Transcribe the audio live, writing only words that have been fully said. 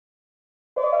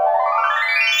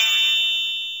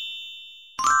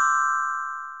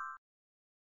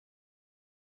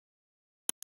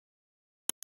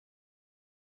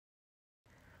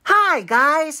Hi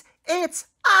guys, it's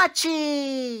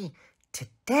Achi!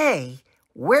 Today,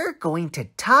 we're going to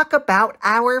talk about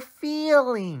our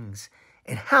feelings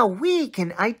and how we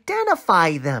can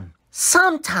identify them.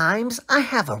 Sometimes I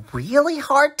have a really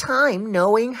hard time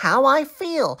knowing how I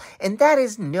feel, and that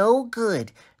is no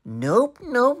good. Nope,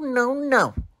 nope, no,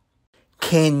 no.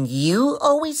 Can you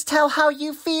always tell how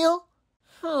you feel?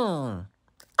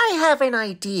 I have an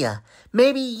idea.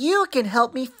 Maybe you can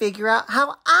help me figure out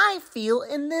how I feel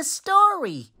in this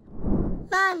story.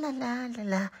 La la la la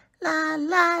la, la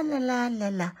la la la la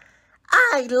la.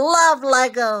 I love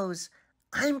Legos.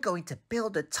 I'm going to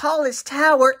build the tallest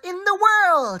tower in the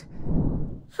world.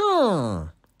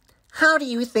 How do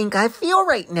you think I feel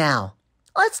right now?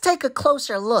 Let's take a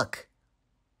closer look.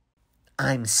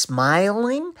 I'm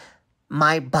smiling.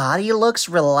 My body looks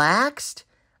relaxed.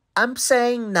 I'm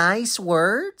saying nice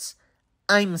words.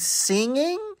 I'm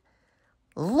singing.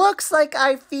 Looks like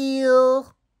I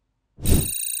feel...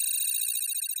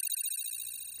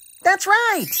 That's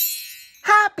right!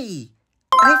 Happy!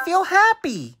 I feel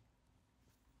happy!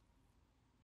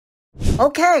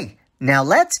 Okay, now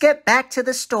let's get back to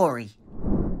the story.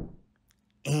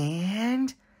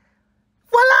 And...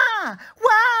 voila!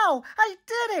 Wow! I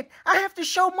did it! I have to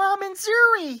show Mom and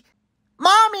Zuri!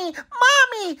 Mommy!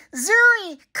 Mommy!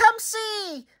 Zuri! Come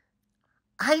see!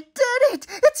 I did it!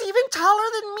 It's even taller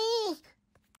than me!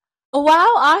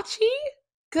 Wow, Achi!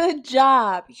 Good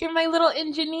job. You're my little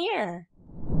engineer.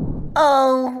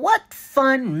 Oh, what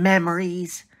fun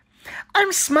memories.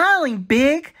 I'm smiling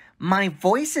big. My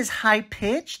voice is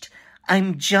high-pitched.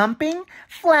 I'm jumping,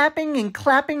 flapping, and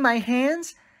clapping my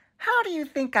hands. How do you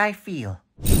think I feel?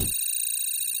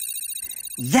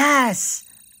 Yes!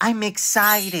 I'm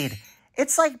excited.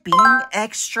 It's like being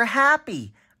extra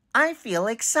happy. I feel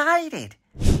excited.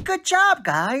 Good job,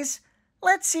 guys.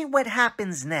 Let's see what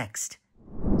happens next.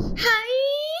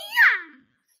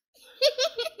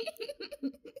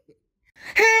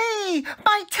 Hey,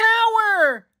 my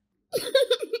tower!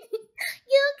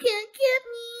 You can't get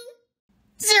me.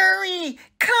 Zuri,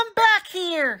 come back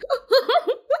here!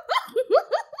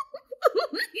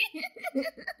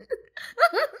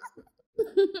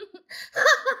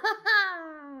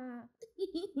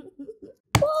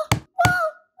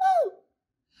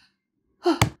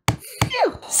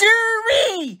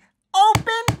 Zuri!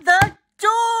 Open the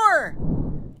door!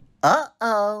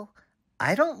 Uh-oh.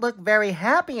 I don't look very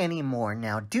happy anymore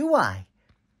now, do I?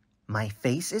 My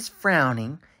face is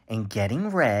frowning and getting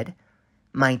red.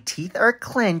 My teeth are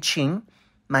clenching.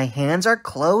 My hands are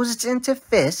closed into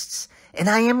fists, and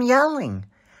I am yelling.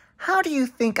 How do you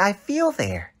think I feel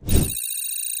there?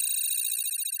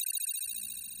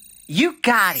 You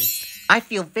got it. I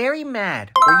feel very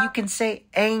mad, or you can say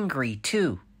angry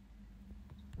too.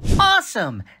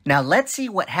 Awesome! Now let's see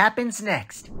what happens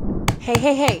next.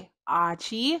 Hey.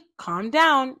 Achi, calm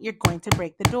down. You're going to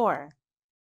break the door.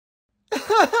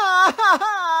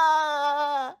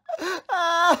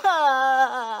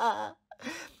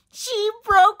 She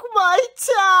broke my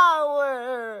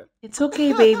tower. It's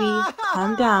okay, baby.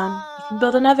 Calm down. You can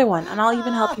build another one, and I'll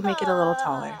even help you make it a little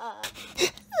taller.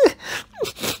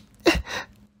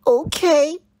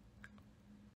 Okay.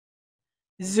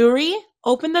 Zuri,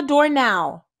 open the door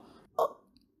now. Oh,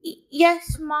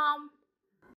 yes, Mom.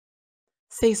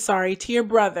 Say sorry to your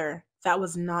brother. That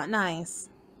was not nice.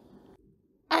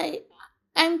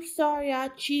 I'm sorry,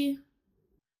 Achi.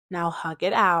 Now hug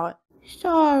it out.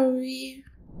 Sorry.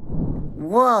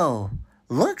 Whoa.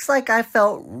 Looks like I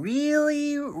felt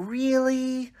really...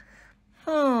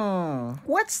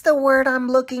 What's the word I'm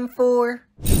looking for?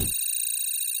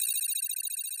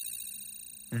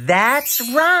 That's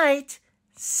right.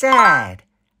 Sad.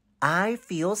 I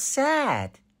feel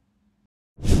sad.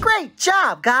 Great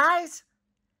job, guys.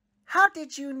 How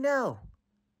did you know?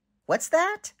 What's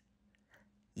that?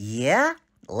 Yeah,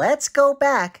 let's go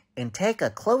back and take a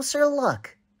closer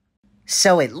look.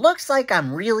 So it looks like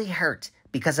I'm really hurt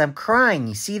because I'm crying,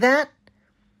 you see that?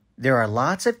 There are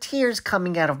lots of tears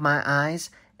coming out of my eyes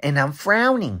and I'm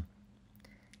frowning.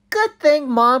 Good thing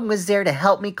Mom was there to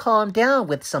help me calm down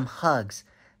with some hugs.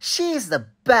 She's the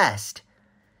best.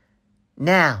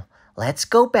 Now, let's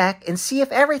go back and see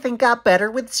if everything got better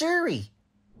with Zuri.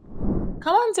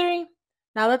 Come on, Zuri.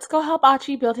 Now let's go help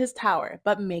Achi build his tower,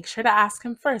 but make sure to ask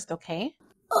him first, okay?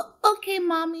 Okay,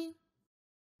 Mommy.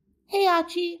 Hey,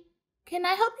 Achi. Can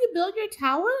I help you build your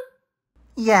tower?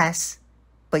 Yes,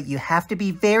 but you have to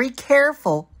be very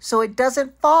careful so it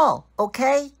doesn't fall,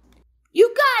 okay?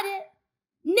 You got it.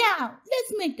 Now,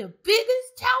 let's make the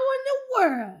biggest tower in the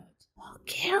world. Oh,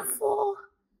 careful.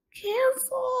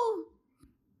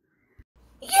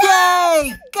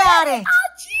 Yay! Got it!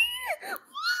 Achi!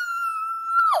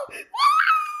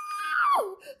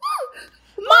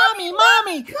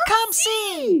 Mommy, come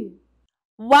see!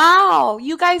 Wow,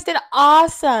 you guys did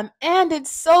awesome, and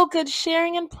it's so good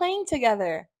sharing and playing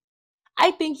together.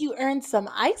 I think you earned some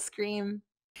ice cream.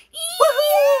 Yay!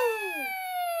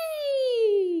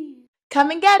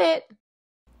 Come and get it.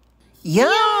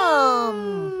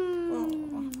 Yum!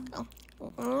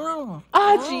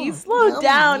 Achi, slow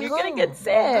down. You're gonna get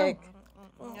sick.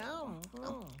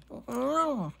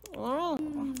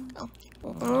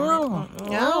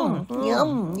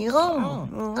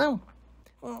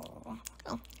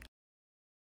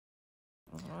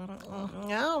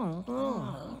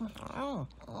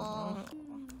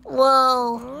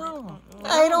 Whoa,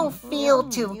 I don't feel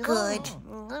too good.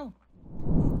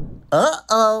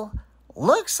 Uh-oh,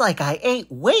 looks like I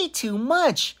ate way too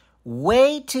much,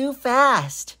 way too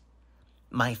fast.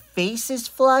 My face is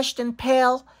flushed and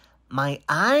pale, my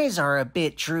eyes are a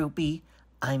bit droopy,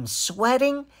 I'm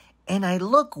sweating, and I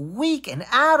look weak and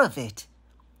out of it.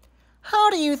 How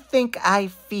do you think I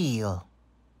feel?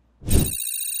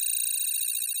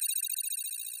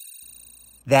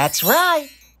 That's right,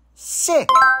 sick.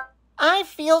 I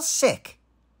feel sick.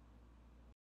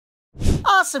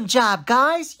 Awesome job,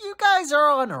 guys. You guys are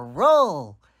on a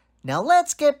roll. Now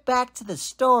let's get back to the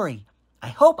story. I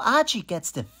hope Achi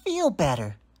gets to feel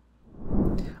better.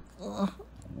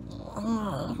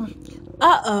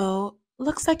 Uh-oh.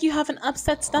 Looks like you have an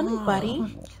upset stomach,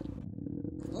 buddy.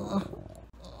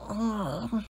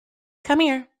 Come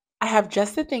here. I have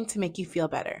just the thing to make you feel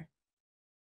better.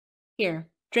 Here,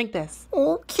 drink this.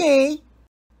 Okay.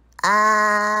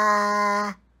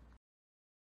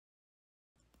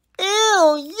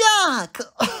 Ew, yuck.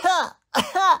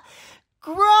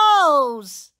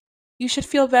 Gross. You should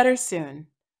feel better soon.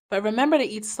 But remember to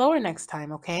eat slower next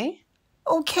time, okay?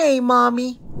 Okay,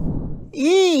 Mommy.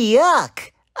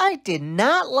 Yuck. I did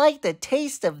not like the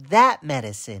taste of that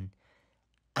medicine.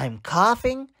 I'm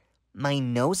coughing. My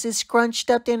nose is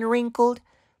scrunched up and wrinkled.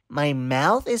 My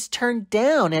mouth is turned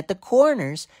down at the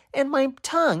corners, and my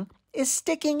tongue is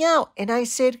sticking out. And I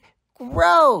said,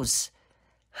 gross.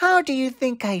 How do you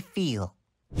think I feel?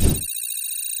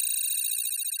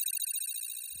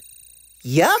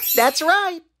 Yup, that's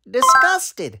right.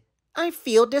 Disgusted. I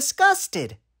feel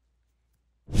disgusted.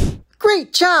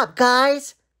 Great job,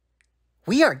 guys.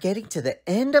 We are getting to the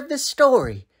end of the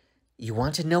story. You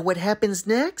want to know what happens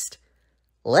next?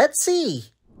 Let's see.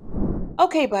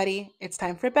 Okay, buddy. It's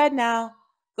time for bed now.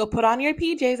 Go put on your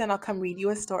PJs and I'll come read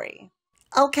you a story.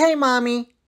 Okay,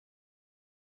 Mommy.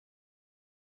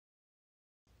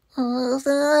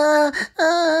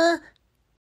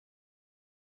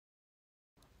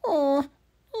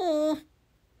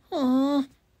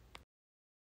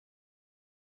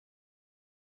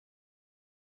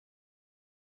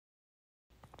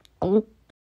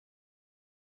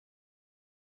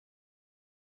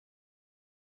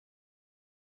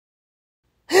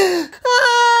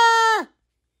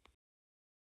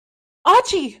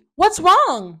 Achi, what's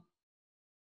wrong?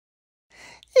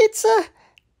 It's a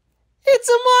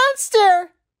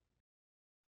monster.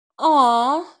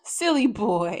 Aw, silly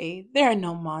boy. There are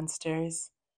no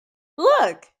monsters.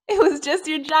 Look, it was just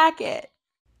your jacket.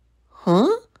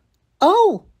 Huh?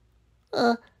 Oh.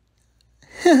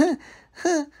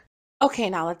 Okay,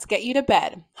 now let's get you to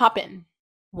bed. Hop in.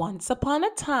 Once upon a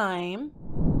time.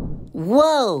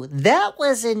 Whoa, that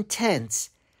was intense.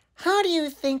 How do you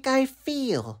think I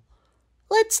feel?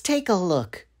 Let's take a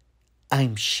look.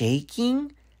 I'm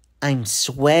shaking. I'm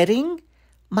sweating.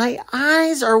 My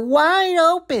eyes are wide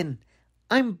open.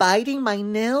 I'm biting my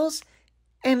nails.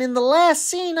 And in the last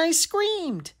scene, I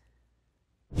screamed.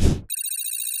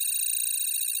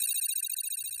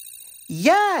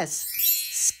 Yes,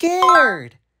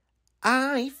 scared.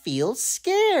 I feel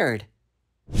scared.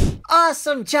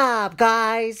 Awesome job,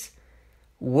 guys.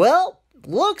 Well,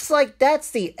 looks like that's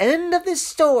the end of the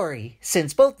story,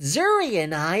 since both Zuri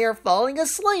and I are falling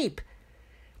asleep.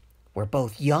 We're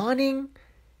both yawning,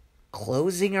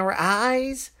 closing our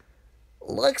eyes.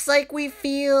 Looks like we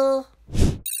feel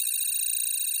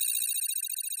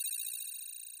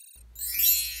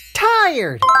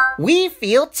tired. We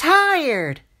feel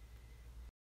tired.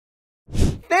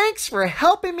 Thanks for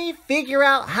helping me figure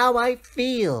out how I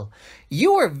feel.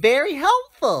 You were very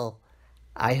helpful.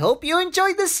 I hope you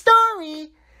enjoyed the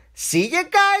story. See you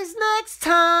guys next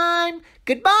time.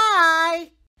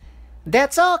 Goodbye.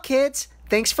 That's all, kids.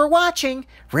 Thanks for watching.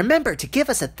 Remember to give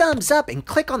us a thumbs up and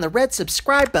click on the red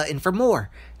subscribe button for more.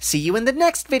 See you in the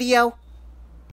next video.